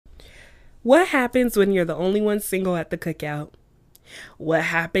What happens when you're the only one single at the cookout? What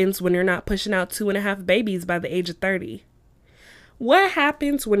happens when you're not pushing out 2.5 babies by the age of 30? What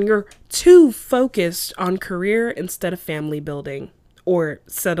happens when you're too focused on career instead of family building or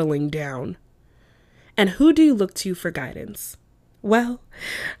settling down? And who do you look to for guidance? Well,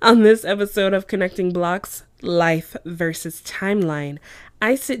 on this episode of Connecting Blocks, Life versus Timeline,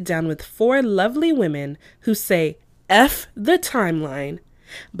 I sit down with 4 lovely women who say F the timeline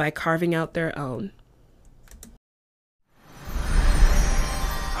by carving out their own.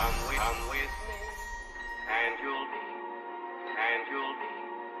 Come with me, and you'll be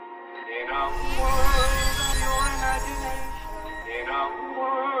in a world of your imagination. In a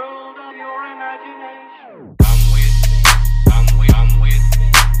world of your imagination. Come with me, come with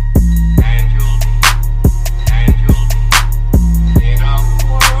me, and you'll be in a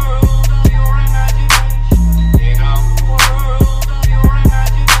world of your imagination. In a world of your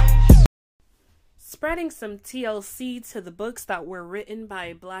imagination. Spreading some TLC to the books that were written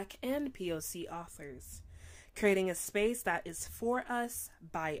by Black and POC authors. Creating a space that is for us,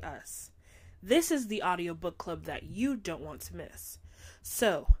 by us. This is the audiobook club that you don't want to miss.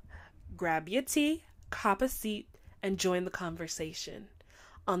 So, grab your tea, cop a seat, and join the conversation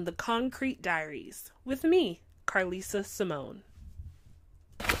on the Concrete Diaries with me, Carlisa Simone.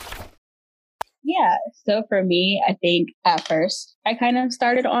 Yeah. So for me, I think at first I kind of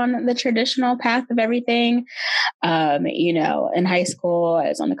started on the traditional path of everything. In high school, I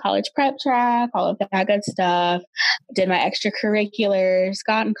was on the college prep track, all of that good stuff. Did my extracurriculars,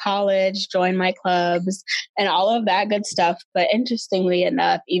 got in college, joined my clubs, and all of that good stuff. But interestingly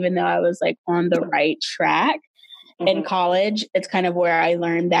enough, even though I was like on the right track, in college, it's kind of where I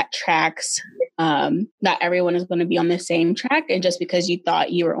learned that tracks, not everyone is going to be on the same track. And just because you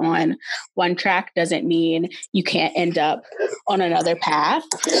thought you were on one track doesn't mean you can't end up on another path.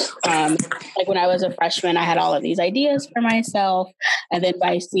 Like when I was a freshman, I had all of these ideas for myself. And then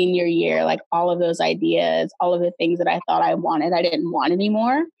by senior year, like all of those ideas, all of the things that I thought I wanted, I didn't want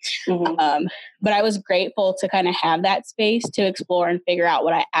anymore. But I was grateful to kind of have that space to explore and figure out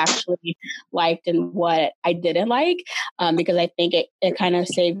what I actually liked and what I didn't like, because I think it kind of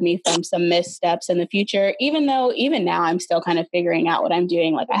saved me from some missteps in the future, even now I'm still kind of figuring out what I'm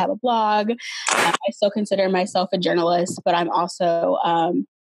doing. Like I have a blog. I still consider myself a journalist, but I'm also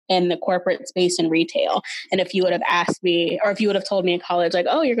in the corporate space and retail. And if you would have asked me, or if you would have told me in college, like,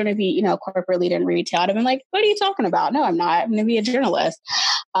 oh, you're going to be, corporate leader in retail, I'd have been like, what are you talking about? No, I'm not. I'm going to be a journalist.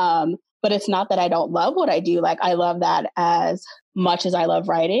 But it's not that I don't love what I do. Like I love that as much as I love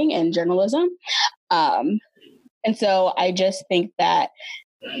writing and journalism. And so I just think that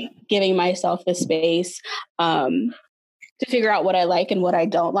giving myself the space to figure out what I like and what I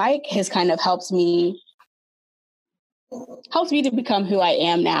don't like has kind of helps me to become who I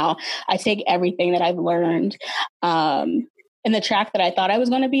am now. I take everything that I've learned in the track that I thought I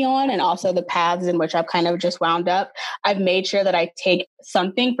was going to be on, and also the paths in which I've kind of just wound up. I've made sure that I take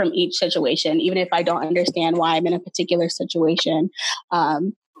something from each situation, even if I don't understand why I'm in a particular situation.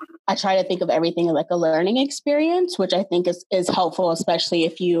 I try to think of everything like a learning experience, which I think is helpful, especially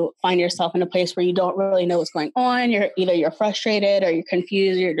if you find yourself in a place where you don't really know what's going on. You're frustrated or you're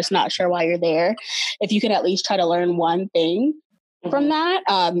confused, or you're just not sure why you're there. If you can at least try to learn one thing from that,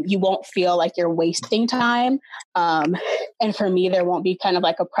 you won't feel like you're wasting time. And for me, there won't be kind of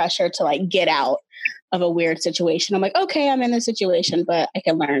like a pressure to like get out of a weird situation. I'm like, okay, I'm in this situation, but I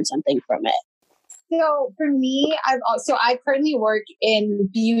can learn something from it. So for me, I currently work in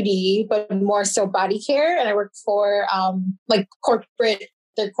beauty, but more so body care, and I work for the corporate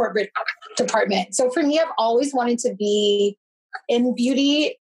department. So for me, I've always wanted to be in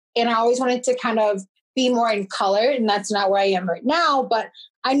beauty, and I always wanted to kind of be more in color, and that's not where I am right now. But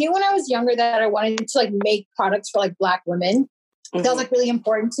I knew when I was younger that I wanted to like make products for like Black women. That was like really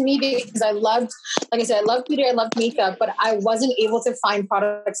important to me because I loved beauty, I loved makeup, but I wasn't able to find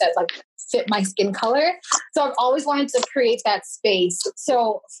products that like fit my skin color. So I've always wanted to create that space.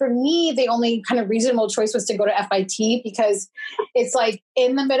 So for me, the only kind of reasonable choice was to go to FIT because it's like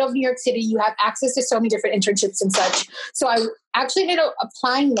in the middle of New York City, you have access to so many different internships and such. So I actually ended up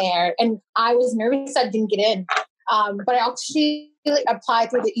applying there, and I was nervous I didn't get in. But I actually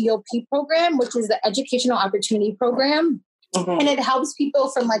applied through the EOP program, which is the Educational Opportunity Program. And it helps people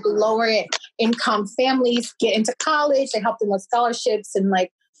from like lower income families get into college. They help them with scholarships and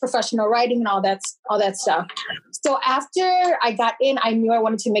like professional writing and all that stuff. So after I got in, I knew I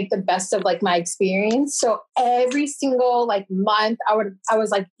wanted to make the best of like my experience. So every single like month, I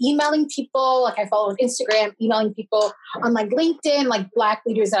was like emailing people, like I follow on Instagram, emailing people on like LinkedIn, like Black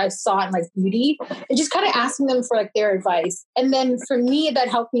leaders that I saw in like beauty, and just kind of asking them for like their advice. And then for me, that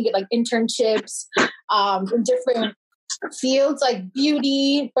helped me get like internships in different fields like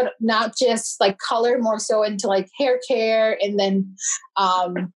beauty, but not just like color, more so into like hair care and then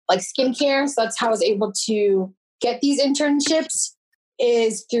like skincare. So that's how I was able to get these internships,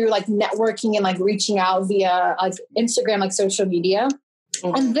 is through like networking and like reaching out via like Instagram, like social media.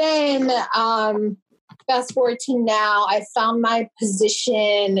 Mm-hmm. And then fast forward to now, I found my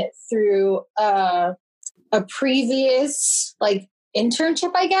position through a previous like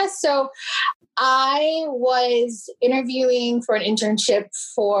internship, I guess. So I was interviewing for an internship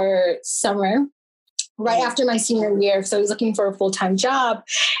for summer right after my senior year. So I was looking for a full-time job,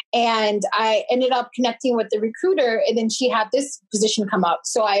 and I ended up connecting with the recruiter, and then she had this position come up.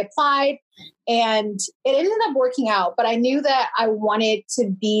 So I applied and it ended up working out, but I knew that I wanted to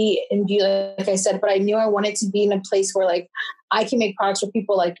be in beauty, like I said, but I knew I wanted to be in a place where like I can make products for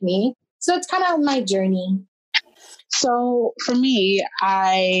people like me. So it's kind of my journey. So for me,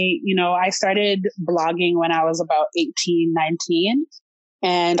 I started blogging when I was about 18, 19.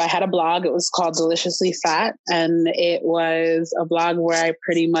 And I had a blog. It was called Deliciously Fat. And it was a blog where I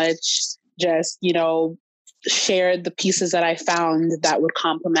pretty much just, shared the pieces that I found that would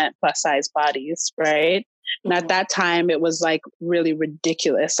complement plus size bodies, right? And at that time, it was like really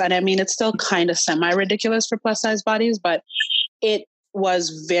ridiculous. And I mean, it's still kind of semi-ridiculous for plus size bodies, but it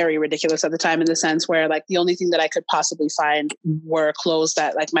was very ridiculous at the time, in the sense where like the only thing that I could possibly find were clothes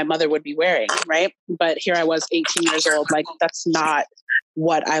that like my mother would be wearing, right? But here I was 18 years old, like that's not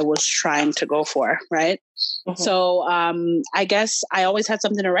what I was trying to go for, right? Mm-hmm. So I guess I always had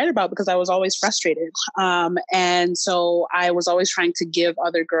something to write about because I was always frustrated. And so I was always trying to give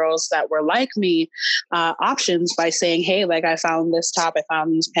other girls that were like me options by saying, hey, like I found this top, I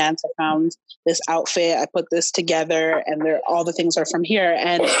found these pants, I found this outfit, I put this together, and all the things are from here.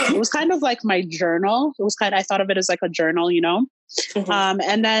 And it was kind of like my journal. I thought of it as like a journal, Mm-hmm.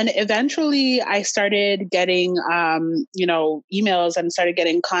 And then eventually I started getting, emails, and started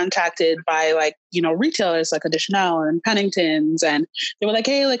getting contacted by like, retailers like Chanel and Pennington's. And they were like,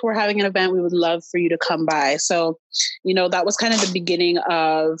 hey, like we're having an event. We would love for you to come by. So, that was kind of the beginning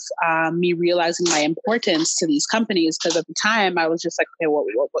of me realizing my importance to these companies. Because at the time I was just like, okay, what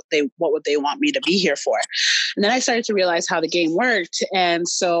would they want me to be here for? And then I started to realize how the game worked. And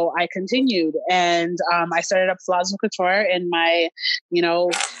so I continued, and I started up Flaws Couture in my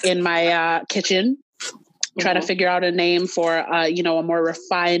kitchen, trying to figure out a name for, a more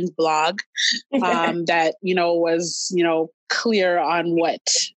refined blog that, was, clear on what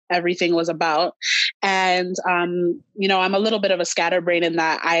everything was about. And, I'm a little bit of a scatterbrain in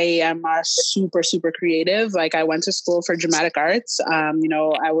that I am super, super creative. Like I went to school for dramatic arts. I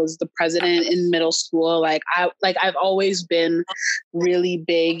was the president in middle school. I've always been really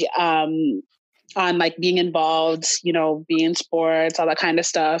big, on like being involved, being in sports, all that kind of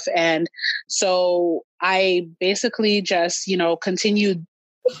stuff. And so I basically just, continued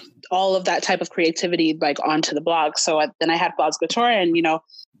all of that type of creativity like onto the blog. So then I had Flaws Couture, and,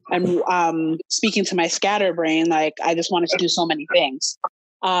 I'm speaking to my scatterbrain, like I just wanted to do so many things.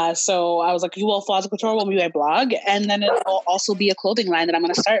 So I was like, well, Flaws Couture will be my blog, and then it'll also be a clothing line that I'm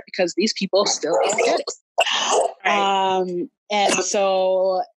going to start because these people still don't get it. And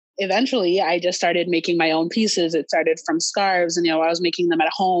so eventually I just started making my own pieces. It started from scarves, and, I was making them at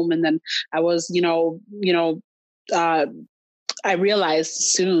home. And then I was, I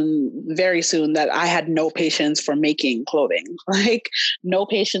realized very soon that I had no patience for making clothing, like no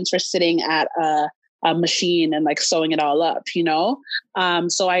patience for sitting at a machine and like sewing it all up,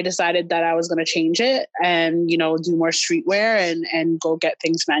 So I decided that I was going to change it and, do more streetwear and go get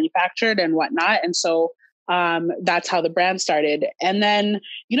things manufactured and whatnot. And so that's how the brand started. And then,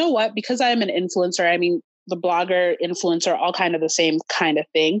 because I'm an influencer, I mean, the blogger, influencer, all kind of the same kind of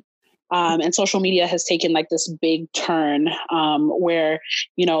thing. And social media has taken like this big turn where,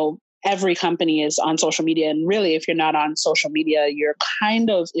 every company is on social media. And really, if you're not on social media, you're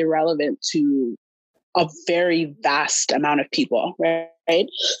kind of irrelevant to a very vast amount of people, right?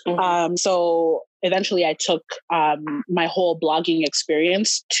 Mm-hmm. So eventually I took my whole blogging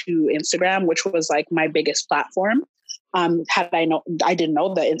experience to Instagram, which was like my biggest platform. I didn't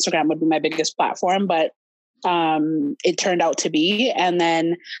know that Instagram would be my biggest platform, but it turned out to be. And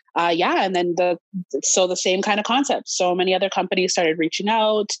then, so the same kind of concept. So many other companies started reaching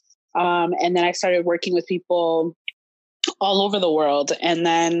out. And then I started working with people all over the world. And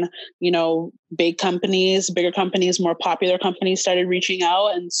then, bigger companies, more popular companies started reaching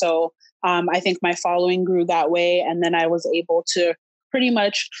out. And so I think my following grew that way. And then I was able to pretty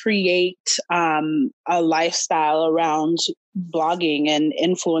much create a lifestyle around blogging and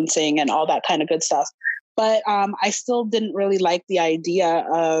influencing and all that kind of good stuff. But I still didn't really like the idea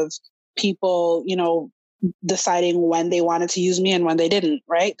of people, deciding when they wanted to use me and when they didn't,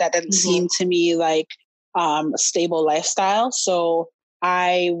 right? That didn't seem to me like a stable lifestyle. So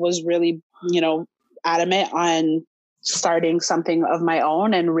I was really, adamant on starting something of my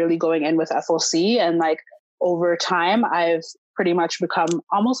own and really going in with FOC. And like over time, I've pretty much become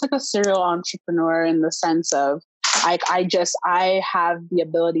almost like a serial entrepreneur in the sense of I have the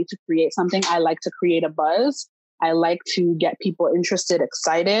ability to create something. I like to create a buzz. I like to get people interested,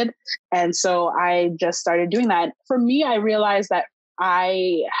 excited. And so I just started doing that. For me, I realized that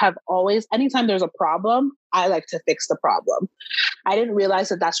I have always, anytime there's a problem, I like to fix the problem. I didn't realize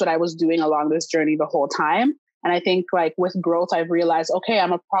that that's what I was doing along this journey the whole time. And I think like with growth, I've realized, okay,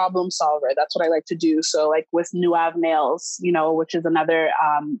 I'm a problem solver. That's what I like to do. So like with New Ave Nails, which is another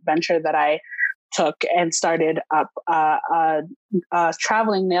venture that I took and started up a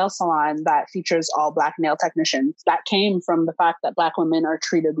traveling nail salon that features all Black nail technicians. That came from the fact that Black women are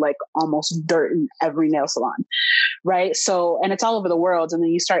treated like almost dirt in every nail salon, right? So, and it's all over the world. And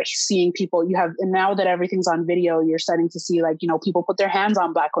then you start seeing people, and now that everything's on video, you're starting to see like, people put their hands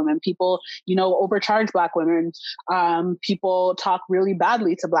on Black women, people, overcharge Black women, people talk really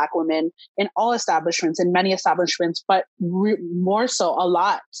badly to Black women in all establishments, in many establishments, but more so a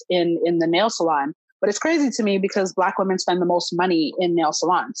lot in the nail salon. But it's crazy to me because Black women spend the most money in nail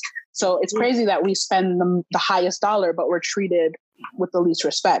salons. So it's crazy that we spend the highest dollar, but we're treated with the least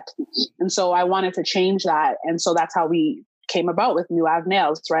respect. And so I wanted to change that. And so that's how we came about with New Ave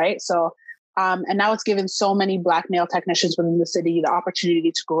Nails, right? So, and now it's given so many Black nail technicians within the city the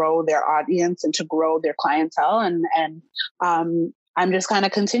opportunity to grow their audience and to grow their clientele. And I'm just kind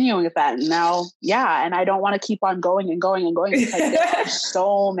of continuing with that now. Yeah. And I don't want to keep on going and going and going because there's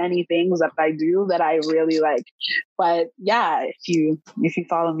so many things that I do that I really like. But yeah, if you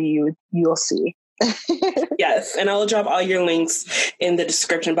follow me, you'll see. Yes. And I will drop all your links in the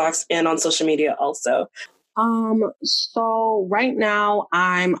description box and on social media also. So right now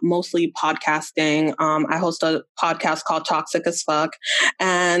I'm mostly podcasting. I host a podcast called Toxic as Fuck.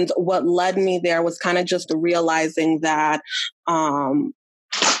 And what led me there was kind of just realizing that,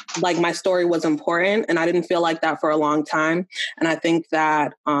 like my story was important and I didn't feel like that for a long time. And I think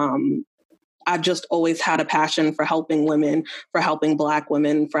that, I just always had a passion for helping women, for helping Black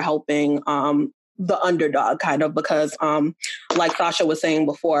women, for helping, the underdog kind of, because, like Sasha was saying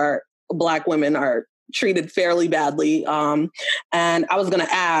before, Black women are treated fairly badly. And I was going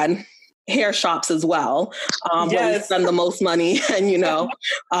to add hair shops as well, where you spend the most money and,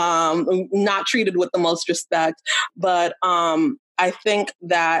 not treated with the most respect. But I think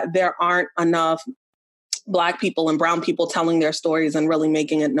that there aren't enough Black people and brown people telling their stories and really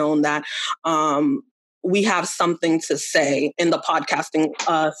making it known that we have something to say in the podcasting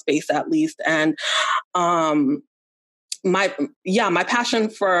space, at least. And my passion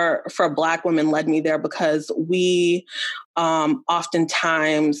for Black women led me there because we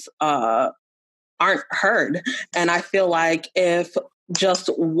oftentimes aren't heard. And I feel like if just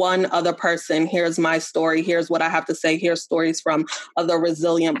one other person hears my story, here's what I have to say, here's stories from other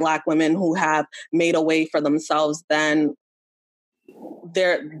resilient Black women who have made a way for themselves, then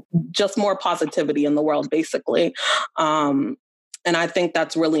there's just more positivity in the world, basically. And I think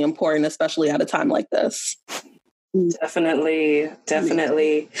that's really important, especially at a time like this. Definitely.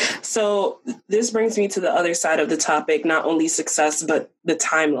 So this brings me to the other side of the topic, not only success, but the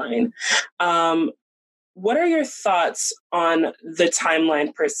timeline. What are your thoughts on the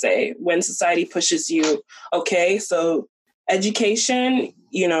timeline per se, when society pushes you, okay, so education,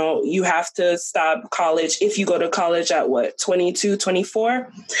 you have to stop college if you go to college at 22,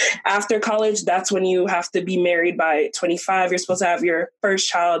 24? After college, that's when you have to be married by 25. You're supposed to have your first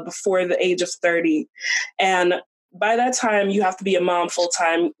child before the age of 30. And by that time, you have to be a mom full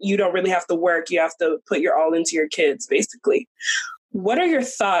time. You don't really have to work. You have to put your all into your kids, basically. What are your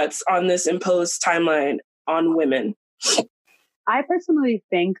thoughts on this imposed timeline on women? I personally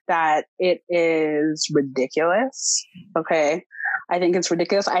think that it is ridiculous. Okay. I think it's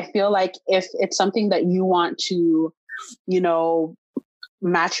ridiculous. I feel like if it's something that you want to,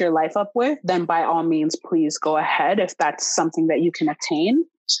 match your life up with, then by all means, please go ahead if that's something that you can attain.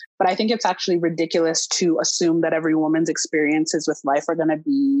 But I think it's actually ridiculous to assume that every woman's experiences with life are going to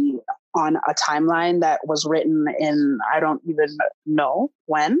be on a timeline that was written in, I don't even know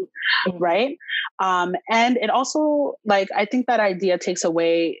when, right? And it also, like, I think that idea takes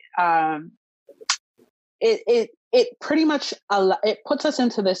away, it pretty much, it puts us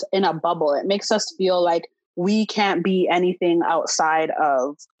into this, in a bubble. It makes us feel like we can't be anything outside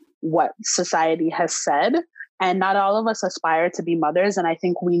of what society has said. And not all of us aspire to be mothers. And I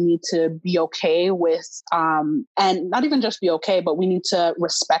think we need to be okay with, and not even just be okay, but we need to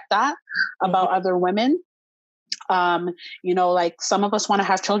respect that about other women. You know, like, some of us want to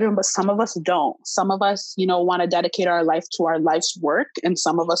have children, but some of us don't. Some of us, you know, want to dedicate our life to our life's work, and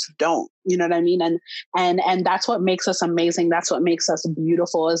some of us don't. You know what I mean? And that's what makes us amazing. That's what makes us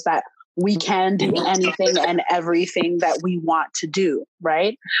beautiful, is that we can do anything and everything that we want to do,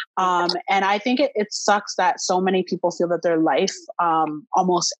 right? And I think it sucks that so many people feel that their life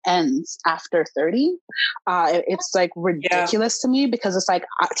almost ends after 30. It's like ridiculous to me, because it's like,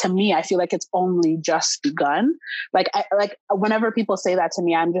 to me, I feel like it's only just begun. Like whenever people say that to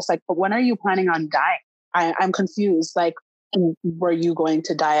me, I'm just like, but when are you planning on dying? I'm confused. Like, were you going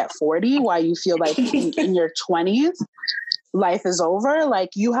to die at 40? Why you feel like in your 20s? Life is over? Like,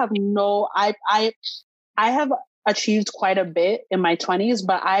 you have no, I have achieved quite a bit in my 20s,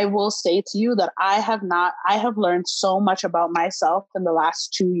 but I will say to you that I have learned so much about myself in the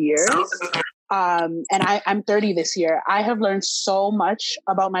last 2 years. And I'm 30 this year. I have learned so much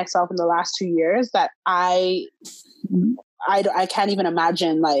about myself in the last 2 years that I can't even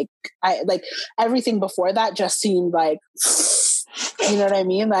imagine. Like everything before that just seemed like, you know what I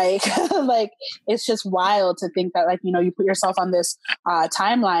mean? Like, like, it's just wild to think that, like, you know, you put yourself on this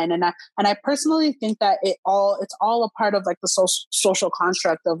timeline. And I personally think that it's all a part of, like, the social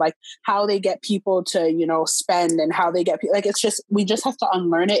construct of, like, how they get people to, you know, spend, and how they get, like, it's just, we just have to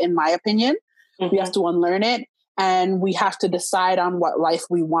unlearn it, in my opinion. We have to unlearn it. And we have to decide on what life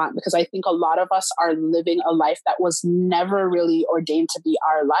we want, because I think a lot of us are living a life that was never really ordained to be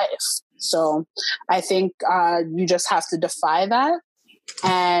our life. So I think you just have to defy that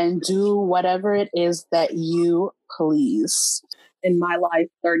and do whatever it is that you please. In my life,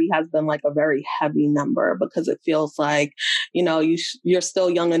 30 has been like a very heavy number, because it feels like, you know, you're still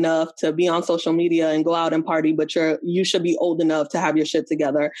young enough to be on social media and go out and party, but you should be old enough to have your shit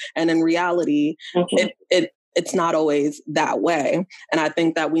together. And in reality, it's not always that way. And I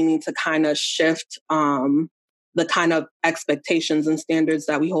think that we need to kind of shift the kind of expectations and standards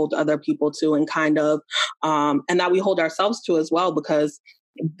that we hold other people to, and kind of, and that we hold ourselves to as well, because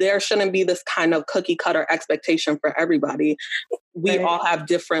there shouldn't be this kind of cookie cutter expectation for everybody. We all have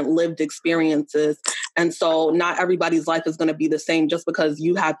different lived experiences. And so not everybody's life is going to be the same. Just because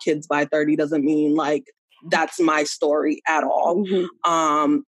you have kids by 30 doesn't mean, like, that's my story at all.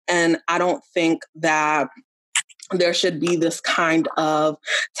 And I don't think that there should be this kind of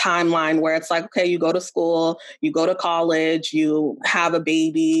timeline where it's like, okay, you go to school, you go to college, you have a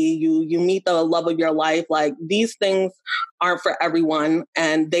baby, you meet the love of your life. Like, these things aren't for everyone,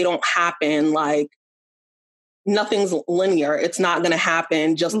 and they don't happen, like, nothing's linear. It's not going to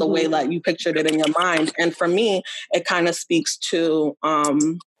happen just the way that you pictured it in your mind. And for me, it kind of speaks to,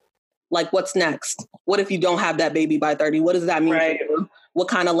 like, what's next? What if you don't have that baby by 30? What does that mean for you? What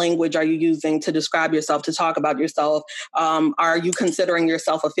kind of language are you using to describe yourself, to talk about yourself? Are you considering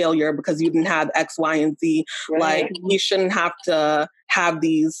yourself a failure because you didn't have X, Y, and Z? Like, we shouldn't have to have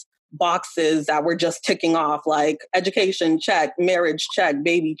these boxes that we're just ticking off, like education, check, marriage, check,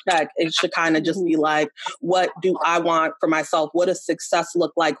 baby, check. It should kind of just be like, what do I want for myself? What does success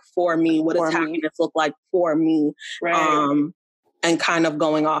look like for me? What does happiness look like for me? And kind of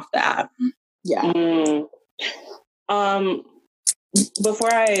going off that. Before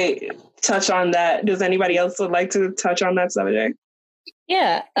I touch on that, does anybody else would like to touch on that subject?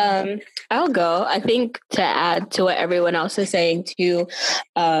 Yeah, I'll go. I think to add to what everyone else is saying too,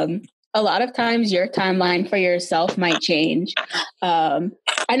 a lot of times your timeline for yourself might change.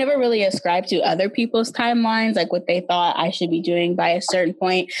 I never really ascribed to other people's timelines, like what they thought I should be doing by a certain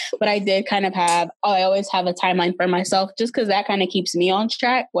point. But I did kind of I always have a timeline for myself, just because that kind of keeps me on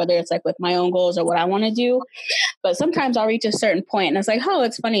track, whether it's like with my own goals or what I want to do. But sometimes I'll reach a certain point and it's like, oh,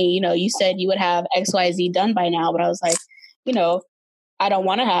 it's funny, you know, you said you would have XYZ done by now, but I was like, you know, I don't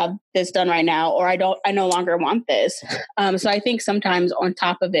want to have this done right now, or I no longer want this. So I think sometimes on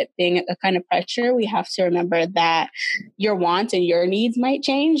top of it being a kind of pressure, we have to remember that your wants and your needs might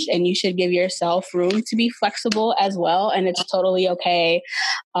change, and you should give yourself room to be flexible as well. And it's totally okay.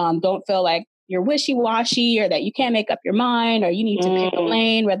 Don't feel like you're wishy-washy or that you can't make up your mind or you need to pick a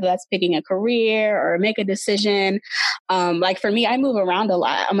lane, whether that's picking a career or make a decision. Like for me, I move around a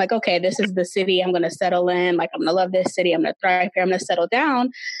lot. I'm like, okay, this is the city I'm going to settle in. Like, I'm going to love this city. I'm going to thrive here. I'm going to settle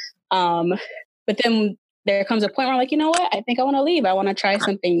down. But then there comes a point where I'm like, you know what? I think I want to leave. I want to try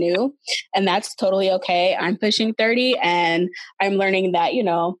something new. And that's totally okay. I'm pushing 30 and I'm learning that, you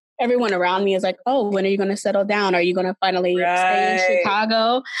know, everyone around me is like, oh, when are you going to settle down? Are you going to finally stay in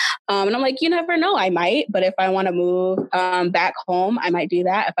Chicago? And I'm like, you never know. I might. But if I want to move back home, I might do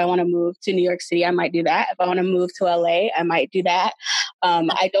that. If I want to move to New York City, I might do that. If I want to move to LA, I might do that.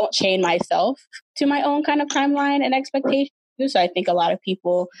 I don't chain myself to my own kind of timeline and expectations. So I think a lot of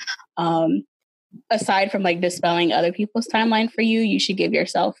people, aside from like dispelling other people's timeline for you, you should give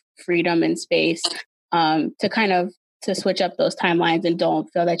yourself freedom and space to kind of to switch up those timelines and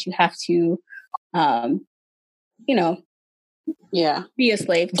don't feel that you have to, you know, be a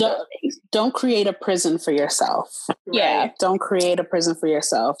slave to those things. Don't create a prison for yourself. Yeah. Right? Don't create a prison for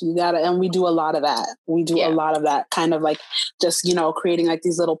yourself. You gotta, and we do a lot of that. We do a lot of that kind of like just, you know, creating like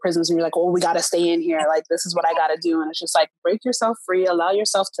these little prisons and you're like, oh, we got to stay in here. Like, this is what I got to do. And it's just like, break yourself free, allow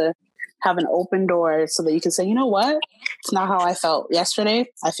yourself to have an open door so that you can say, you know what? It's not how I felt yesterday.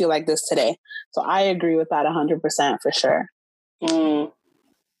 I feel like this today. So I agree with that 100% for sure.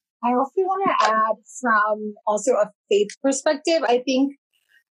 I also want to add from also a faith perspective. I think,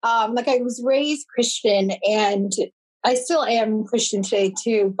 like I was raised Christian and I still am Christian today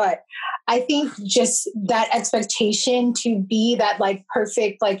too, but I think just that expectation to be that like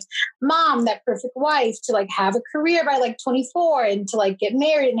perfect, like mom, that perfect wife, to like have a career by like 24 and to like get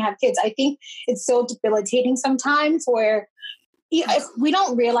married and have kids. I think it's so debilitating sometimes where if we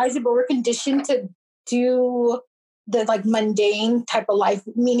don't realize it, but we're conditioned to do the like mundane type of life,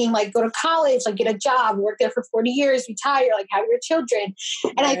 meaning like go to college, like get a job, work there for 40 years, retire, like have your children.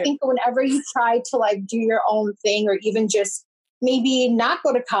 And I think whenever you try to like do your own thing or even just maybe not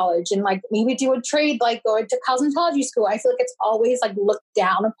go to college and like maybe do a trade, like go into cosmetology school, I feel like it's always like looked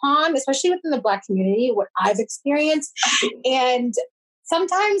down upon, especially within the Black community, what I've experienced. And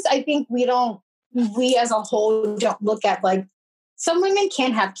sometimes I think we as a whole don't look at like, some women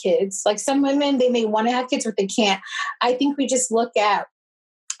can't have kids. Like some women, they may want to have kids, but they can't. I think we just look at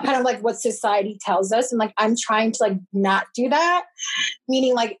kind of like what society tells us. And like, I'm trying to like not do that.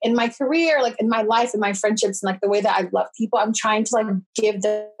 Meaning like in my career, like in my life, in my friendships, and like the way that I love people, I'm trying to like give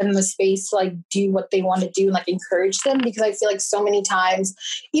them the space to like do what they want to do and like encourage them. Because I feel like so many times,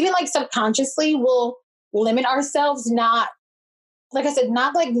 even like subconsciously, we'll limit ourselves, not, like I said,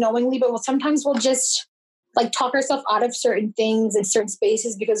 not like knowingly, but sometimes we'll just like talk ourselves out of certain things in certain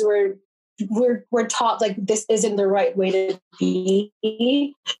spaces because we're taught like this isn't the right way to be.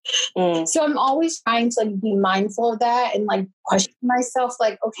 So I'm always trying to like be mindful of that and like question myself,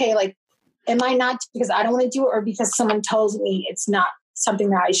 like, okay, like, am I not because I don't want to do it or because someone tells me it's not something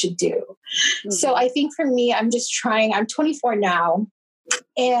that I should do? So I think for me, I'm just trying. I'm 24 now,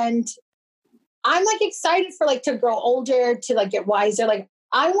 and I'm like excited for like to grow older, to like get wiser. Like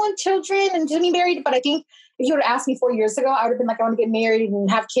I want children and to be married, but I think if you would have asked me 4 years ago, I would have been like, I want to get married and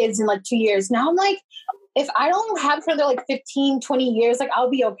have kids in like 2 years. Now I'm like, if I don't have for like 15, 20 years, like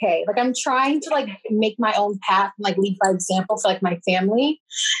I'll be okay. Like I'm trying to like make my own path and like lead by example for like my family.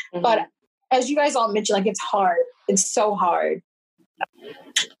 But as you guys all mentioned, like it's hard. It's so hard.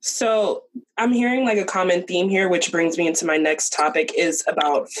 So I'm hearing like a common theme here, which brings me into my next topic is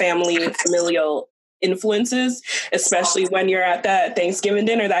about family, familial influences, especially when you're at that Thanksgiving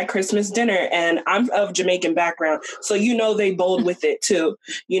dinner, that Christmas dinner. And I'm of Jamaican background, so you know they bold with it too.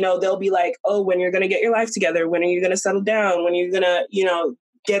 You know, they'll be like, oh, when you're going to get your life together, when are you going to settle down, when you're going to, you know,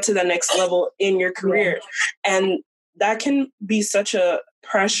 get to the next level in your career. And that can be such a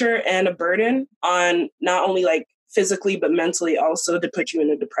pressure and a burden on not only like physically, but mentally also to put you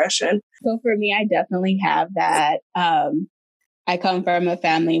in a depression. So for me, I definitely have that. I come from a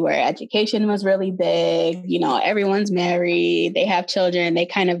family where education was really big. You know, everyone's married, they have children, they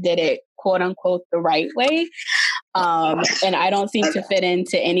kind of did it, quote unquote, the right way. And I don't seem to fit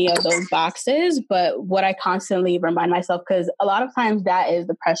into any of those boxes. But what I constantly remind myself, because a lot of times that is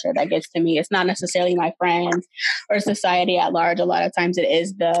the pressure that gets to me. It's not necessarily my friends or society at large. A lot of times it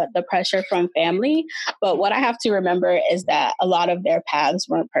is the pressure from family. But what I have to remember is that a lot of their paths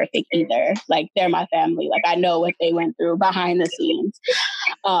weren't perfect either. Like they're my family. Like I know what they went through behind the scenes.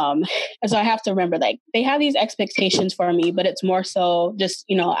 And so I have to remember, like, they have these expectations for me, but it's more so just,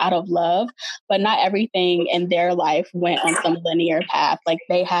 you know, out of love. But not everything in their life went on some linear path. Like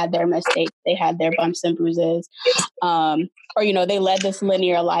they had their mistakes, they had their bumps and bruises, or, you know, they led this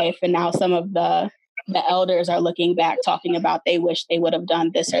linear life. And now some of the elders are looking back, talking about they wish they would have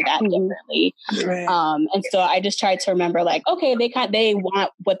done this or that differently. Right. And so I just tried to remember, like, okay, they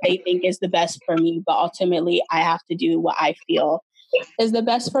want what they think is the best for me, but ultimately I have to do what I feel is the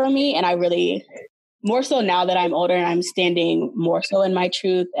best for me. And I really more so now that I'm older and I'm standing more so in my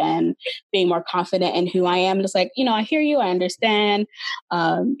truth and being more confident in who I am. Just like, I hear you, I understand.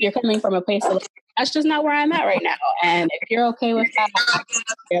 You're coming from a place of that's just not where I'm at right now. And if you're okay with that, I don't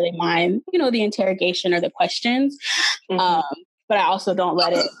really mind, the interrogation or the questions. But I also don't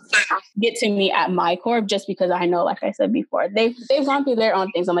let it get to me at my core just because I know, like I said before, they've gone through their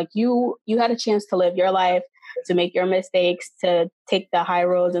own things. I'm like, you had a chance to live your life, to make your mistakes, to take the high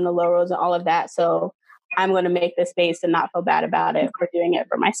roads and the low roads and all of that. So I'm going to make the space to not feel bad about it for doing it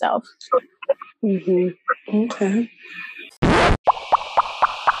for myself. Okay.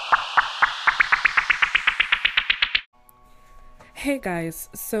 Hey guys,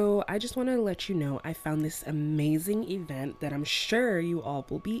 so I just want to let you know I found this amazing event that I'm sure you all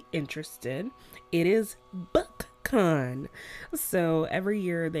will be interested. It is BookCon. So every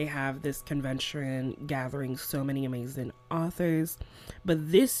year they have this convention gathering so many amazing authors,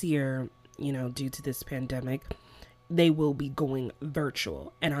 but this year, due to this pandemic, they will be going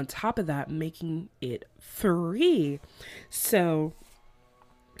virtual, and on top of that, making it free. So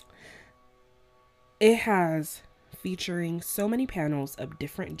it has featuring so many panels of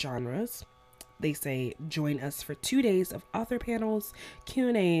different genres. They say join us for 2 days of author panels,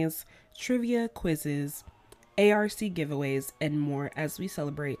 Q&As, trivia, quizzes, ARC giveaways, and more as we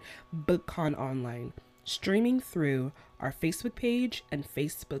celebrate BookCon online, streaming through our Facebook page and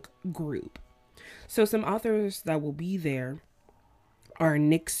Facebook group. So some authors that will be there are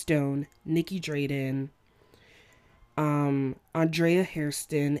Nick Stone, Nikki Drayden, Andrea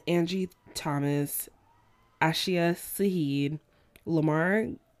Hairston, Angie Thomas, Ashia Saeed, Lamar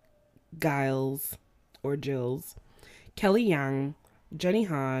Giles, or Jills, Kelly Young, Jenny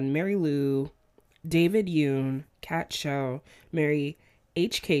Han, Mary Lou, David Yoon, Kat Chow, Mary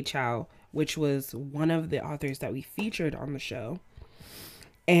H.K. Chow, which was one of the authors that we featured on the show,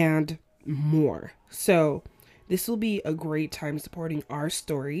 and more. So this will be a great time supporting our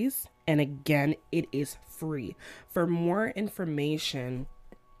stories. And again, it is free. For more information,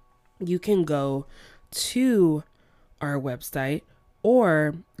 you can go to our website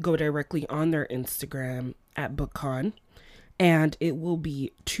or go directly on their Instagram at BookCon, and it will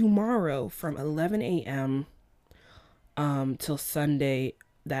be tomorrow from 11 a.m. Till Sunday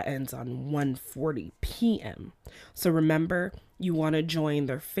that ends on 1:40 p.m. So remember, you want to join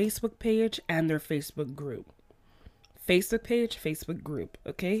their Facebook page and their Facebook group. Facebook page, Facebook group,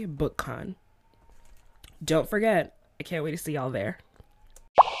 okay? BookCon. Don't forget, I can't wait to see y'all there.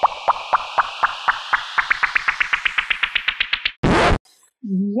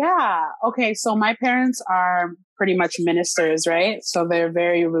 Yeah. Okay. So my parents are pretty much ministers, right? So they're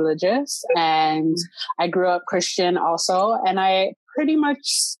very religious, and I grew up Christian also, and I pretty much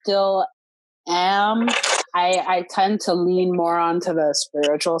still am. I tend to lean more onto the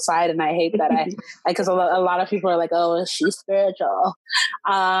spiritual side, and I hate that because a lot of people are like, "Oh, she's spiritual,"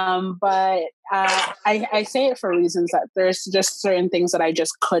 but I say it for reasons that there's just certain things that I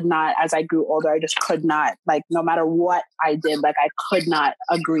just could not. As I grew older, I just could not, like, no matter what I did, like I could not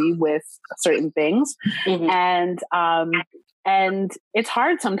agree with certain things, and it's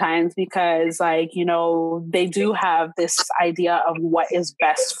hard sometimes because, like, they do have this idea of what is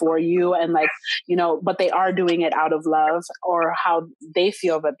best for you, and like, but they are doing it out of love or how they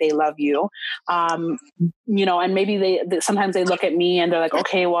feel that they love you. And maybe they sometimes they look at me and they're like,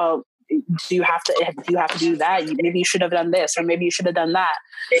 okay, well, do you have to do that? Maybe you should have done this, or maybe you should have done that.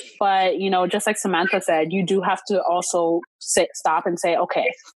 But, just like Samantha said, you do have to also stop and say,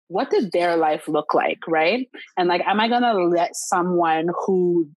 okay, what did their life look like? Right. And like, am I going to let someone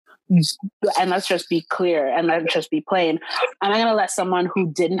who, and let's just be clear and let's just be plain, am I going to let someone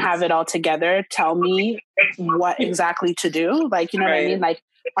who didn't have it all together tell me what exactly to do? Like, what I mean? Like,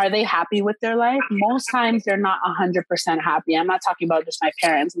 are they happy with their life? Most times they're not 100% happy. I'm not talking about just my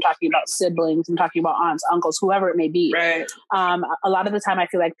parents. I'm talking about siblings. I'm talking about aunts, uncles, whoever it may be. Right. A lot of the time I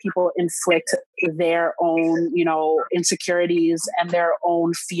feel like people inflict their own, insecurities and their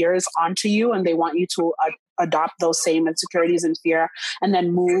own fears onto you. And they want you to adopt those same insecurities and fear and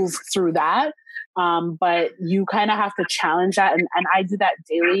then move through that. But you kind of have to challenge that. And I do that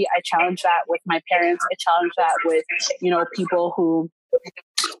daily. I challenge that with my parents. I challenge that with, people who,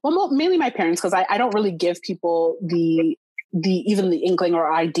 well, mainly my parents, because I don't really give people the even the inkling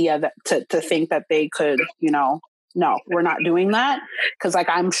or idea that to think that they could, no, we're not doing that, because like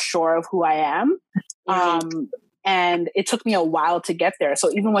I'm sure of who I am. And it took me a while to get there. So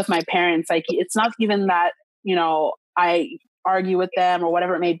even with my parents, like, it's not even that, I argue with them or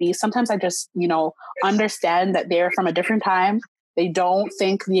whatever it may be. Sometimes I just, understand that they're from a different time. They don't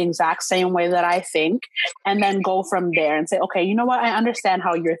think the exact same way that I think, and then go from there and say, okay, you know what? I understand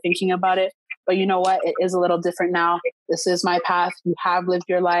how you're thinking about it. but you know what? It is a little different now. This is my path. You have lived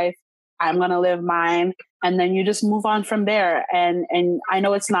your life. I'm going to live mine. And then you just move on from there. And I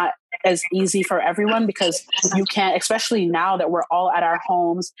know it's not as easy for everyone because you can't, especially now that we're all at our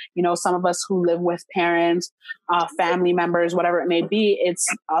homes, you know, some of us who live with parents, family members, whatever it may be,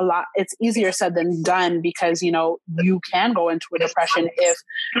 it's easier said than done because, you know, you can go into a depression if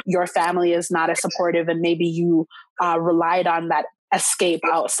your family is not as supportive and maybe you relied on that escape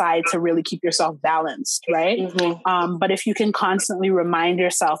outside to really keep yourself balanced, right? Mm-hmm. But if you can constantly remind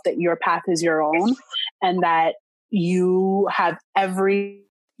yourself that your path is your own and that you have every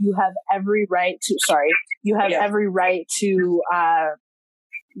right to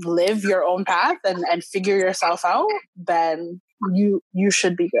live your own path and figure yourself out, then you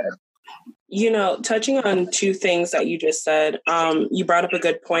should be good. You know, touching on two things that you just said, you brought up a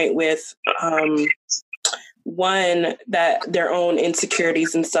good point with one, that their own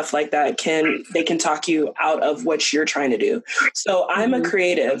insecurities and stuff like that can talk you out of what you're trying to do. So I'm a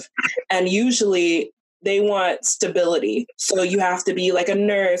creative, and usually they want stability. So you have to be like a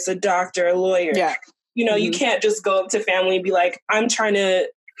nurse, a doctor, a lawyer. Yeah. You know, you can't just go up to family and be like, I'm trying to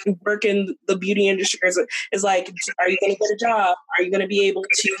work in the beauty industry. It's like, are you going to get a job? Are you going to be able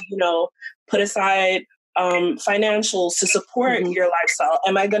to, you know, put aside financials to support your lifestyle?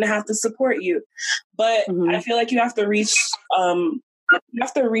 Am I going to have to support you? But I feel like you have to reach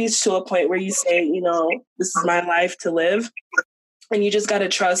to a point where you say, you know, this is my life to live. And you just got to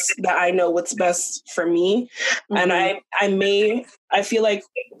trust that I know what's best for me. And I feel like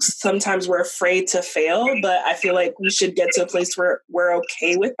sometimes we're afraid to fail, but I feel like we should get to a place where we're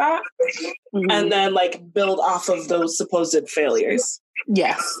okay with that. And then like build off of those supposed failures.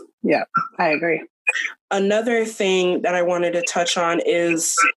 Yes. Yeah, I agree. Another thing that I wanted to touch on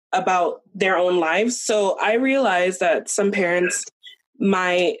is about their own lives. So I realize that some parents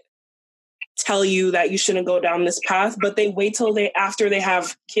might tell you that you shouldn't go down this path, but they wait till after they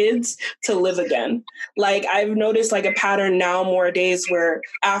have kids to live again. Like I've noticed like a pattern now more days where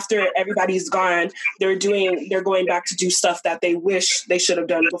after everybody's gone, they're going back to do stuff that they wish they should have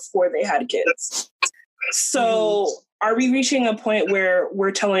done before they had kids. So are we reaching a point where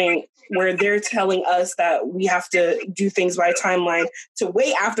they're telling us that we have to do things by timeline to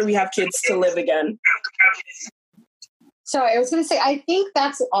wait after we have kids to live again? So I was going to say, I think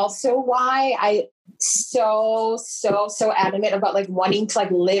that's also why I so adamant about like wanting to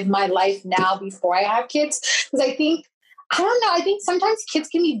like live my life now before I have kids. Because I think sometimes kids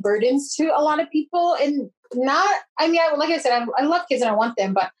can be burdens to a lot of people, and like I said, I love kids and I want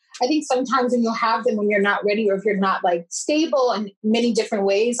them, but I think sometimes when you have them when you're not ready, or if you're not like stable in many different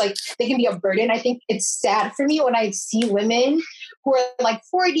ways, like they can be a burden. I think it's sad for me when I see women who are like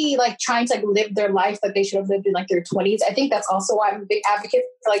 40, like trying to like live their life that they should have lived in like their 20s. I think that's also why I'm a big advocate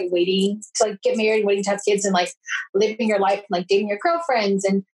for like waiting to like get married, waiting to have kids, and like living your life and like dating your girlfriends.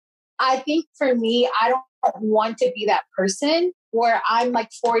 And I think for me, I don't want to be that person where I'm like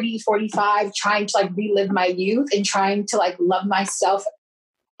 40, 45, trying to like relive my youth and trying to like love myself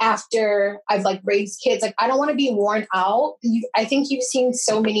after I've like raised kids. Like I don't want to be worn out. I think you've seen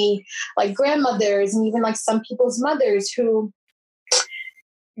so many like grandmothers and even like some people's mothers who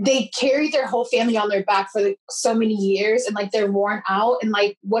they carry their whole family on their back for like so many years, and like they're worn out, and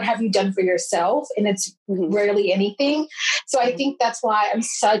like what have you done for yourself? And it's rarely anything. So I think that's why I'm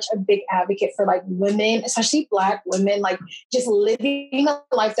such a big advocate for like women, especially Black women, like just living a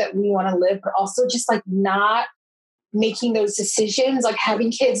life that we want to live, but also just like not making those decisions, like having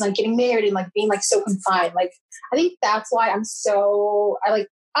kids, like getting married, and like being like so confined. Like I think that's why I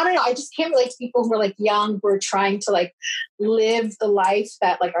don't know. I just can't relate to people who are like young, who are trying to like live the life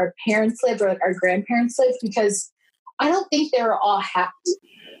that like our parents lived or like our grandparents lived, because I don't think they were all happy.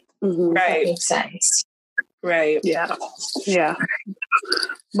 Right. That makes sense. Right. Yeah. Yeah.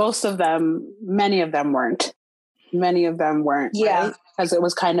 Many of them weren't. Yeah. Right? Because it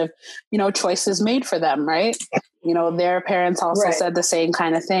was kind of, choices made for them, right? Their parents also said the same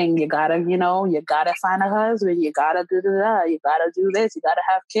kind of thing. You gotta find a husband. You gotta you gotta do this. You gotta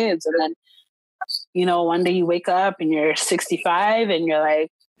have kids. And then, one day you wake up and you're 65 and you're like,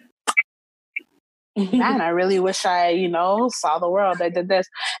 man, I really wish I, saw the world. I did this.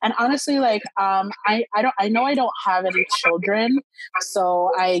 And honestly, like, I know I don't have any children, so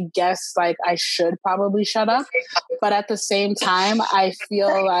I guess like I should probably shut up. But at the same time, I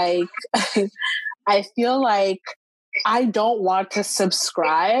feel like I don't want to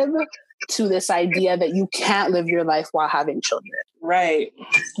subscribe to this idea that you can't live your life while having children. Right.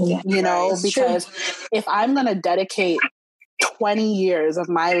 Because if I'm going to dedicate 20 years of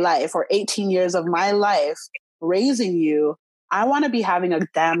my life or 18 years of my life raising you, I want to be having a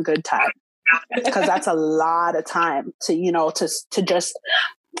damn good time. because that's a lot of time to, you know, to just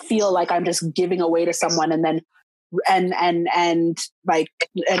feel like I'm just giving away to someone and then and like,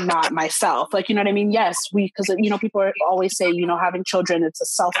 and not myself. Like, you know what I mean? Yes, because, you know, people always say, you know, having children, it's a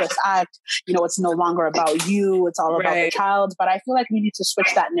selfless act. You know, it's no longer about you. It's all about the child. But I feel like we need to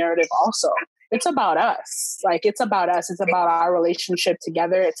switch that narrative also. It's about us. Like, it's about us. It's about our relationship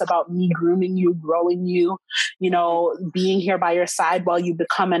together. It's about me grooming you, growing you, you know, being here by your side while you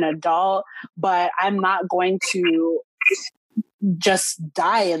become an adult. But I'm not going to just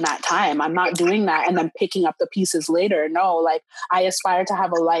die in that time. I'm not doing that and then picking up the pieces later. No, like, I aspire to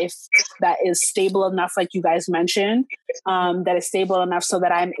have a life that is stable enough, like you guys mentioned, that is stable enough so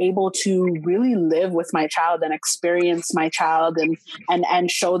that I'm able to really live with my child and experience my child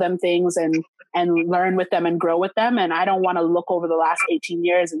and show them things and learn with them and grow with them. And I don't want to look over the last 18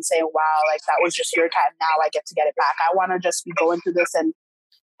 years and say, wow, like, that was just your time. Now I get to get it back. I want to just be going through this and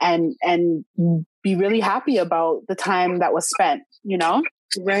be really happy about the time that was spent, you know?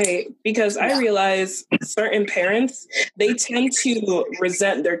 Right. Because I realize certain parents, they tend to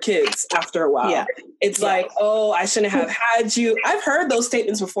resent their kids after a while. Yeah. It's like, oh, I shouldn't have had you. I've heard those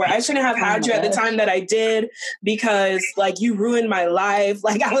statements before. I shouldn't have had you at the time that I did because, like, you ruined my life.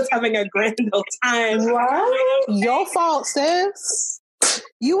 Like, I was having a grand old time. What? Your fault, sis.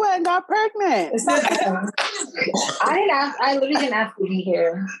 You went and got pregnant. It's not I didn't ask. I literally didn't ask to be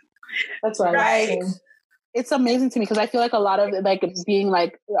here. That's what I'm asking. It's amazing to me because I feel like a lot of, like, being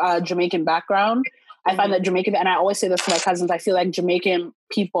like Jamaican background, I find that Jamaican, and I always say this to my cousins, I feel like Jamaican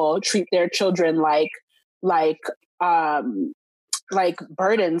people treat their children like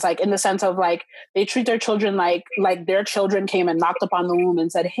burdens, like, in the sense of, like, they treat their children like their children came and knocked upon the womb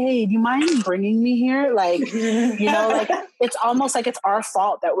and said, hey, do you mind bringing me here? Like, you know, like, it's almost like it's our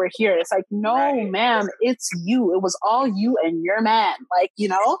fault that we're here. It's like, no, ma'am, it's you. It was all you and your man, like, you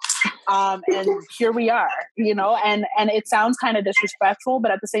know, and here we are, you know, and it sounds kind of disrespectful,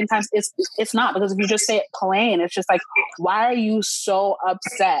 but at the same time, it's not, because if you just say it plain, it's just like, why are you so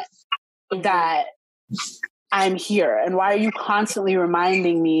upset that I'm here? And why are you constantly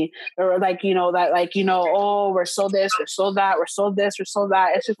reminding me, or, like, you know, that, like, you know, oh, we're so this, we're so that, we're so this, we're so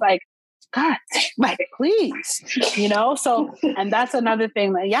that. It's just like, God, like, please, you know? So, and that's another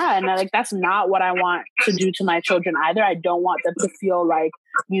thing that, and like, that's not what I want to do to my children either. I don't want them to feel like,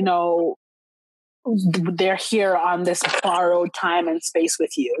 you know, they're here on this borrowed time and space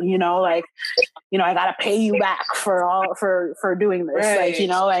with you, you know, like, you know, I got to pay you back for doing this. Like, you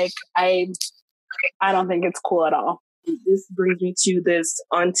know, like, I don't think it's cool at all. This brings me to this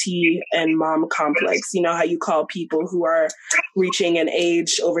auntie and mom complex. You know how you call people who are reaching an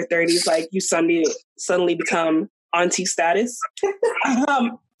age over 30s, like, you suddenly become auntie status.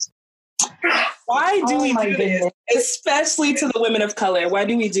 Why do we do this? Especially to the women of color. Why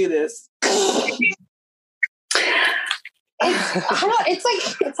do we do this? It's like,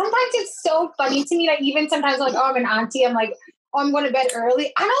 sometimes it's so funny to me that even sometimes, like, oh, I'm an auntie, I'm like, oh, I'm going to bed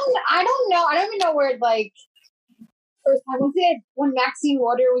early. I don't know. I don't even know where, like, first time was it when Maxine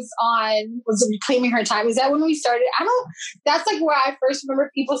Water was reclaiming her time? Is that when we started? That's like where I first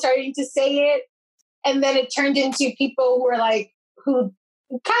remember people starting to say it. And then it turned into people who are like, who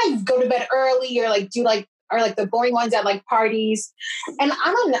kind of go to bed early or like do like, are like the boring ones at like parties. And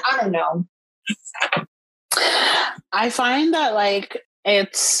I don't know. I find that, like,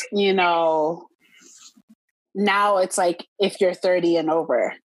 it's, you know, now it's like, if you're 30 and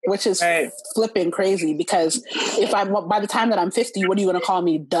over, which is flipping crazy, because by the time that I'm 50, what are you going to call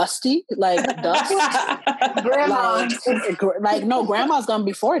me? Dusty? Like, dust? Grandma. Like, no, grandma's going to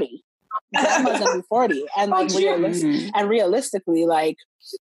be 40. Grandma's going to be 40. And like, realistically, like,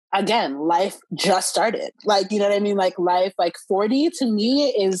 again, life just started. Like, you know what I mean? Like, life, like, 40 to me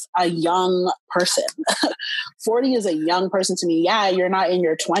is a young person. 40 is a young person to me. Yeah, you're not in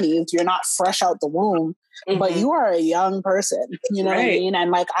your 20s. You're not fresh out the womb. But you are a young person, you know what I mean?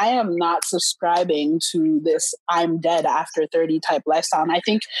 And like, I am not subscribing to this I'm dead after 30 type lifestyle. And I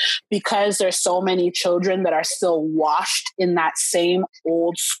think because there's so many children that are still washed in that same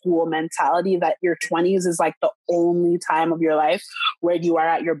old school mentality that your 20s is like the only time of your life where you are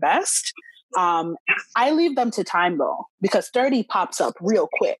at your best. I leave them to time though, because 30 pops up real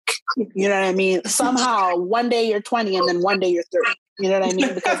quick. You know what I mean? Somehow one day you're 20 and then one day you're 30. You know what I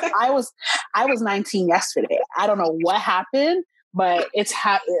mean? Because I was 19 yesterday. I don't know what happened, but it's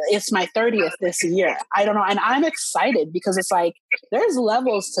my 30th this year. I don't know. And I'm excited because it's like, there's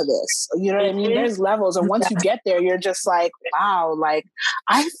levels to this. You know what I mean? There's levels. And once you get there, you're just like, wow, like,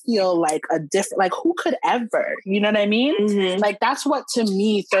 I feel like a different, like, who could ever, you know what I mean? Like, that's what to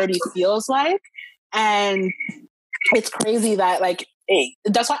me 30 feels like. And it's crazy that, like,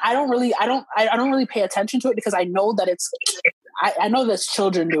 that's why I don't really pay attention to it, because I know that I know there's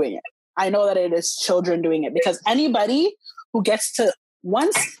children doing it. I know that it is children doing it, because anybody who gets to,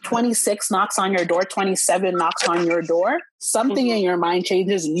 once 26 knocks on your door, 27 knocks on your door, something in your mind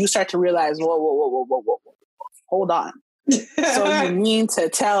changes and you start to realize, whoa, hold on. So you mean to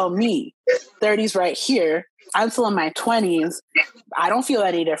tell me 30's right here, I'm still in my 20s, I don't feel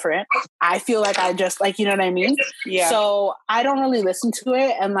any different. I feel like I just, like, you know what I mean? Yeah. So I don't really listen to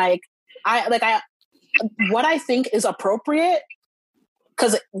it. And what I think is appropriate,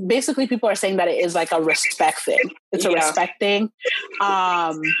 because basically people are saying that it is like a respect thing. It's a respect thing.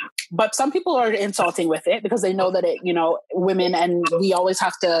 But some people are insulting with it because they know that it, you know, women, and we always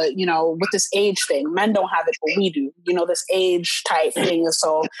have to, you know, with this age thing, men don't have it, but we do, you know, this age type thing.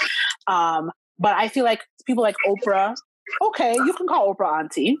 So, but I feel like people like Oprah, okay, you can call Oprah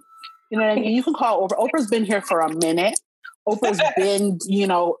auntie. You know what I mean? You can call Oprah. Oprah's been here for a minute. Oprah's been, you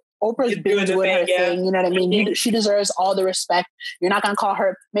know, Oprah's been doing her thing, you know what I mean? She deserves all the respect. You're not going to call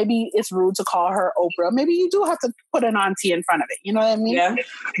her, maybe it's rude to call her Oprah. Maybe you do have to put an auntie in front of it, you know what I mean? Yeah.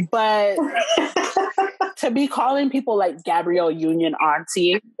 But to be calling people like Gabrielle Union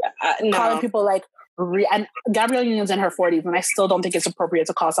auntie, calling people like, and Gabrielle Union's in her 40s, and I still don't think it's appropriate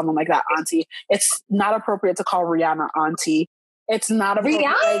to call someone like that auntie. It's not appropriate to call Rihanna auntie. It's not appropriate.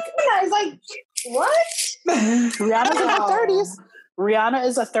 Rihanna is like, what? Rihanna's in her 30s. Rihanna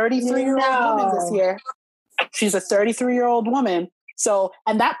is a 33-year-old woman this year. She's a 33-year-old woman. So,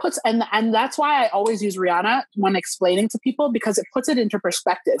 and that puts, and that's why I always use Rihanna when explaining to people, because it puts it into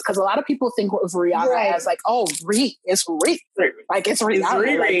perspective. Because a lot of people think of Rihanna as like, oh, it's like it's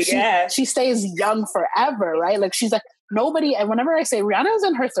Rihanna. Like she stays young forever, right? Like she's like nobody. And whenever I say Rihanna is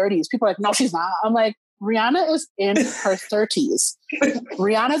in her 30s, people are like, no, she's not. I'm like, Rihanna is in her 30s.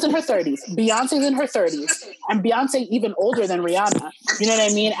 Rihanna's in her 30s. Beyonce's in her 30s. And Beyonce even older than Rihanna. You know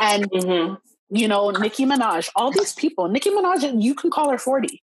what I mean? And, you know, Nicki Minaj, all these people. Nicki Minaj, you can call her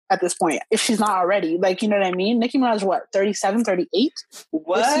 40 at this point, if she's not already. Like, you know what I mean? Nicki Minaj, what, 37, 38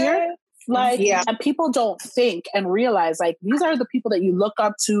 this year? Like, and people don't think and realize, like, these are the people that you look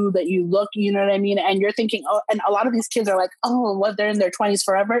up to, that you look, you know what I mean? And you're thinking, oh, and a lot of these kids are like, oh, what, they're in their 20s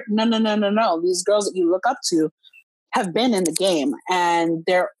forever? No. These girls that you look up to have been in the game, and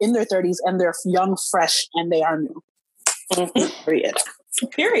they're in their 30s, and they're young, fresh, and they are new. Period.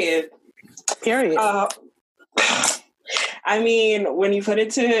 I mean, when you put it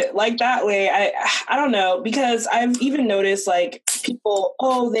to like that way, I don't know, because I've even noticed like people,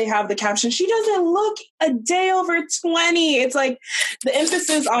 they have the caption, she doesn't look a day over 20. It's like the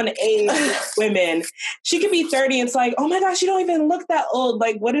emphasis on age with women. She could be 30 and it's like, oh my gosh, you don't even look that old.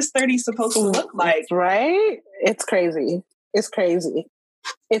 Like, what is 30 supposed to look like? Right? It's crazy.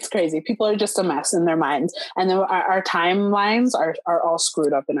 People are just a mess in their minds. And then our timelines are all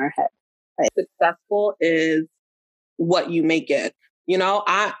screwed up in our head. Right? Successful is what you make it. You know,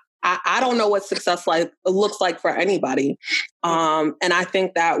 I don't know what success looks like for anybody. And I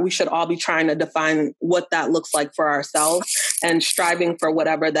think that we should all be trying to define what that looks like for ourselves and striving for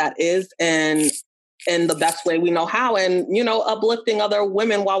whatever that is and in the best way we know how, and, you know, uplifting other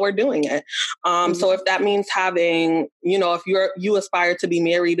women while we're doing it. So if that means having, you know, if you aspire to be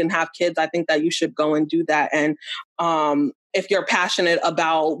married and have kids, I think that you should go and do that. And, if you're passionate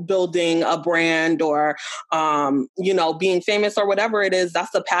about building a brand or, you know, being famous or whatever it is,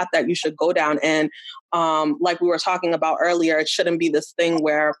 that's the path that you should go down. And like we were talking about earlier, it shouldn't be this thing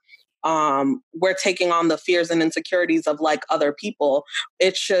where we're taking on the fears and insecurities of like other people.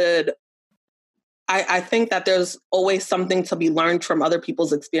 It should, I think that there's always something to be learned from other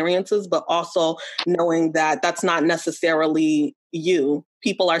people's experiences, but also knowing that that's not necessarily you.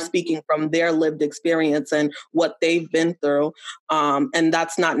 People are speaking from their lived experience and what they've been through. And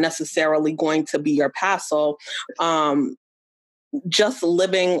that's not necessarily going to be your past. So just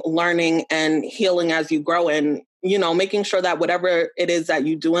living, learning, and healing as you grow, and, you know, making sure that whatever it is that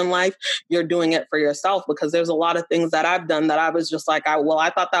you do in life, you're doing it for yourself, because there's a lot of things that I've done that I was just like, I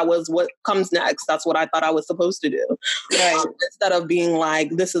thought that was what comes next. That's what I thought I was supposed to do. Right. Instead of being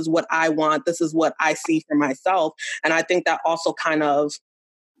like, this is what I want. This is what I see for myself. And I think that also kind of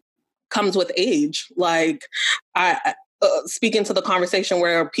comes with age. Like I speaking to the conversation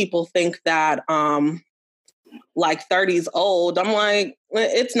where people think that like 30's old. I'm like,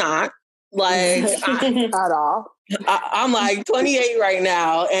 it's not. Like at all. I'm like 28 right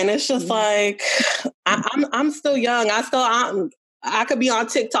now, and it's just like I'm still young. I could be on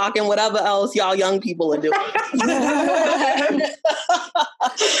TikTok and whatever else y'all young people are doing.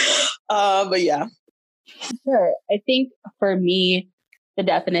 But yeah. Sure. I think for me, the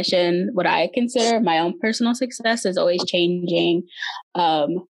definition, what I consider my own personal success is always changing.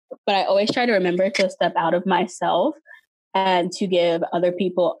 But I always try to remember to step out of myself and to give other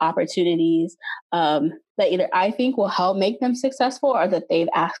people opportunities that either I think will help make them successful or that they've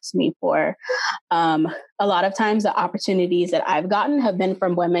asked me for. A lot of times the opportunities that I've gotten have been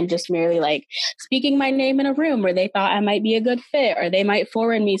from women just merely like speaking my name in a room where they thought I might be a good fit, or they might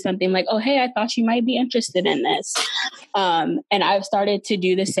forward me something like, oh, hey, I thought you might be interested in this. And I've started to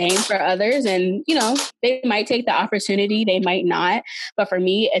do the same for others. And, you know, they might take the opportunity, they might not. But for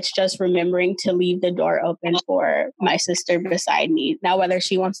me, it's just remembering to leave the door open for my sister beside me. Now, whether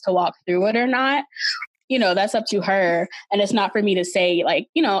she wants to walk through it or not, you know, that's up to her. And it's not for me to say, like,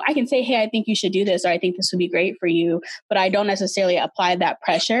 you know, I can say, hey, I think you should do this, or I think this would be great for you. But I don't necessarily apply that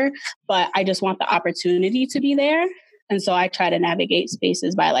pressure, but I just want the opportunity to be there. And so I try to navigate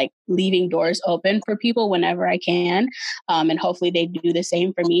spaces by like leaving doors open for people whenever I can. And hopefully they do the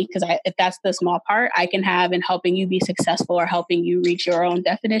same for me, because if that's the small part I can have in helping you be successful or helping you reach your own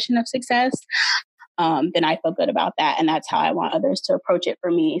definition of success, then I feel good about that. And that's how I want others to approach it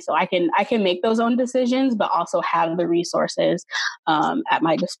for me. So I can make those own decisions, but also have the resources at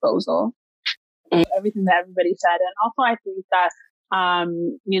my disposal. Everything that everybody said. And also I think that,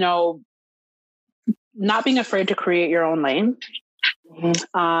 you know, not being afraid to create your own lane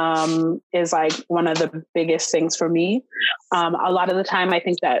is like one of the biggest things for me. A lot of the time I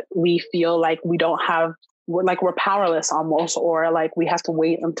think that we feel like we don't have, we're powerless almost, or like we have to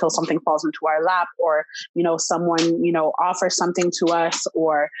wait until something falls into our lap, or, you know, someone, you know, offers something to us,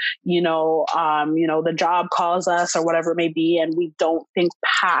 or, you know, the job calls us or whatever it may be. And we don't think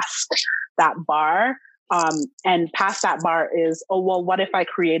past that bar. And past that bar is, oh, well, what if I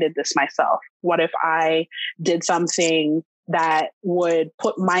created this myself? What if I did something that would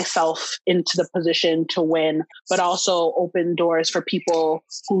put myself into the position to win, but also open doors for people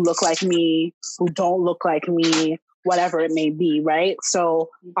who look like me, who don't look like me, whatever it may be, right? So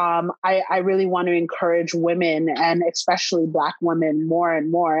I really want to encourage women, and especially Black women, more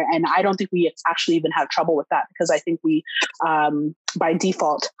and more. And I don't think we actually even have trouble with that, because I think we, by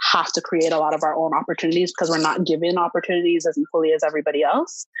default, have to create a lot of our own opportunities because we're not given opportunities as equally as everybody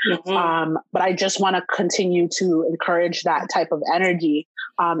else. Mm-hmm. But I just want to continue to encourage that type of energy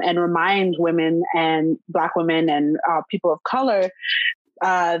and remind women and Black women and people of color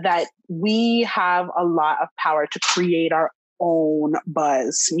that we have a lot of power to create our own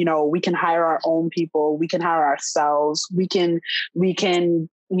buzz. You know, we can hire our own people. We can hire ourselves. We can,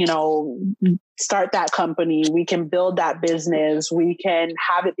 you know, start that company. We can build that business. We can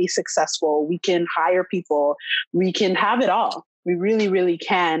have it be successful. We can hire people. We can have it all. We really, really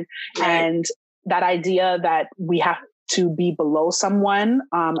can. Right. And that idea that we have to be below someone,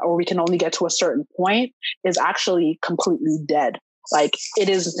 or we can only get to a certain point, is actually completely dead. Like it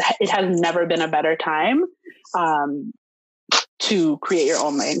has never been a better time to create your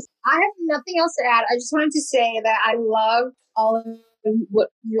own lane. I have nothing else to add. I just wanted to say that I love all of what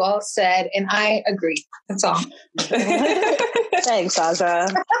you all said, and I agree. That's all. Thanks, Aja.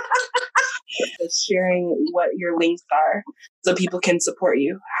 Just sharing what your links are so people can support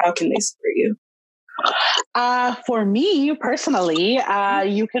you. How can they support you? For me personally,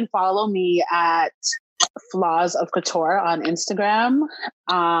 you can follow me at Flaws of Couture on Instagram.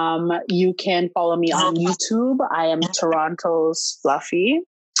 You can follow me on YouTube. I am Toronto's Fluffy.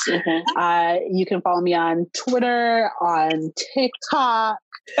 Mm-hmm. You can follow me on Twitter, on TikTok,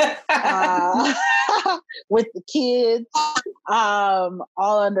 with the kids, all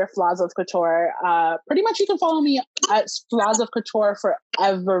under Flaws of Couture. Pretty much you can follow me at Flaws of Couture for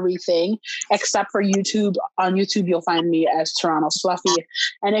everything except for YouTube. On YouTube, you'll find me as Toronto's Fluffy.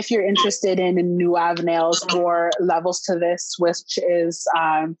 And if you're interested in new avenues or levels to this, which is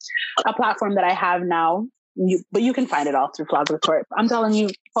a platform that I have now, but you can find it all through Flaws of Couture. I'm telling you,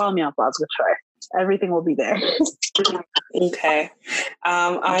 follow me on Flaws of Couture. Everything will be there. Okay.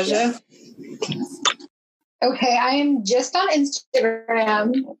 Aja? Okay, I am just on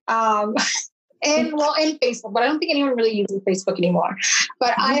Instagram. And Facebook, but I don't think anyone really uses Facebook anymore.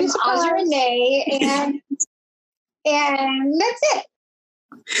 But I'm Aja Renee, and that's it.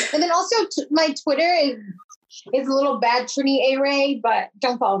 And then also my Twitter is a little bad Trini A-Ray, but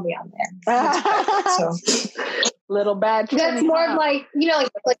don't follow me on there. So little bad Trini. That's more of like, you know,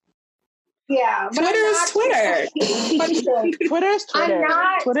 like yeah. Twitter is Twitter. Twitter is Twitter. I'm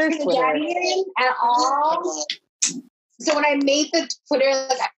not Trinidadian at all. So when I made the Twitter,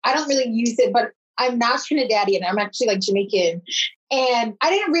 like I don't really use it, but I'm not Trinidadian. I'm actually like Jamaican. And I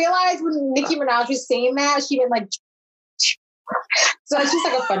didn't realize when Nicki Minaj was saying that, she went like, so it's just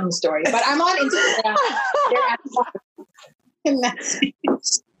like a fun story. But I'm on Instagram. That's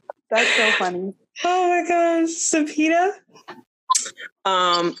so funny. Oh my gosh. Sapita?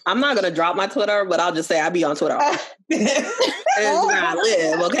 I'm not gonna drop my Twitter, but I'll just say I be on Twitter. It's where I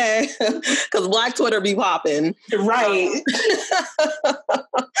live, okay? Because Black Twitter be popping. Right.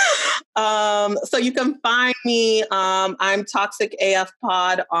 So you can find me. I'm Toxic AF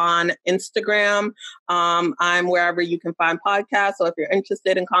Pod on Instagram. I'm wherever you can find podcasts. So if you're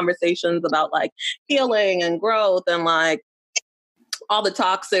interested in conversations about like healing and growth and like all the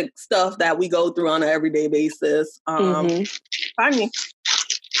toxic stuff that we go through on an everyday basis, find me.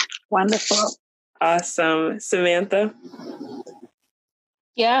 Wonderful. Awesome. Samantha?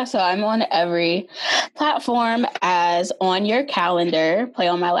 Yeah, so I'm on every platform as On Your Calendar, play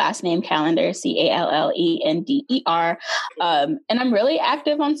on my last name, Calendar, CALLENDER. And I'm really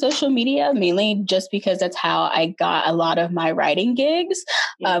active on social media, mainly just because that's how I got a lot of my writing gigs,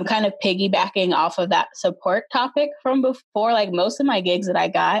 kind of piggybacking off of that support topic from before. Like most of my gigs that I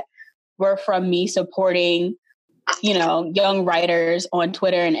got were from me supporting, you know, young writers on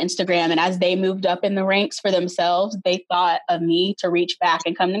Twitter and Instagram. And as they moved up in the ranks for themselves, they thought of me to reach back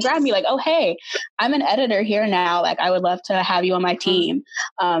and come and grab me like, oh, hey, I'm an editor here now. Like, I would love to have you on my team.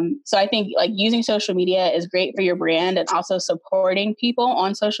 So I think like using social media is great for your brand and also supporting people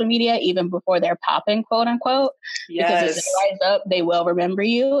on social media, even before they're popping, quote unquote. Yes. Because if they rise up, they will remember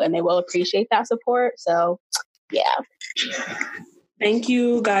you and they will appreciate that support. So yeah. Thank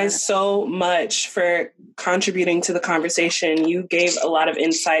you guys so much for contributing to the conversation. You gave a lot of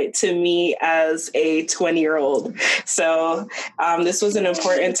insight to me as a 20-year-old. So this was an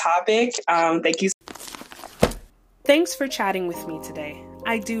important topic. Thank you. Thanks for chatting with me today.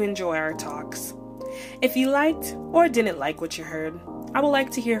 I do enjoy our talks. If you liked or didn't like what you heard, I would like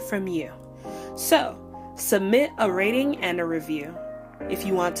to hear from you. So, submit a rating and a review. If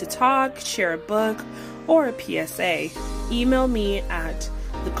you want to talk, share a book, or a PSA, email me at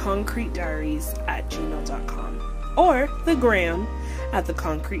theconcretediaries@gmail.com or the gram at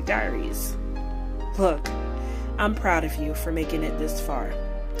theconcretediaries. Look, I'm proud of you for making it this far,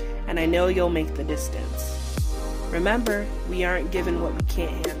 and I know you'll make the distance. Remember, we aren't given what we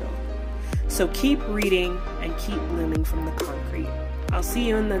can't handle. So keep reading and keep blooming from the concrete. I'll see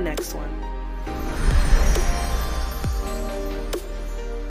you in the next one.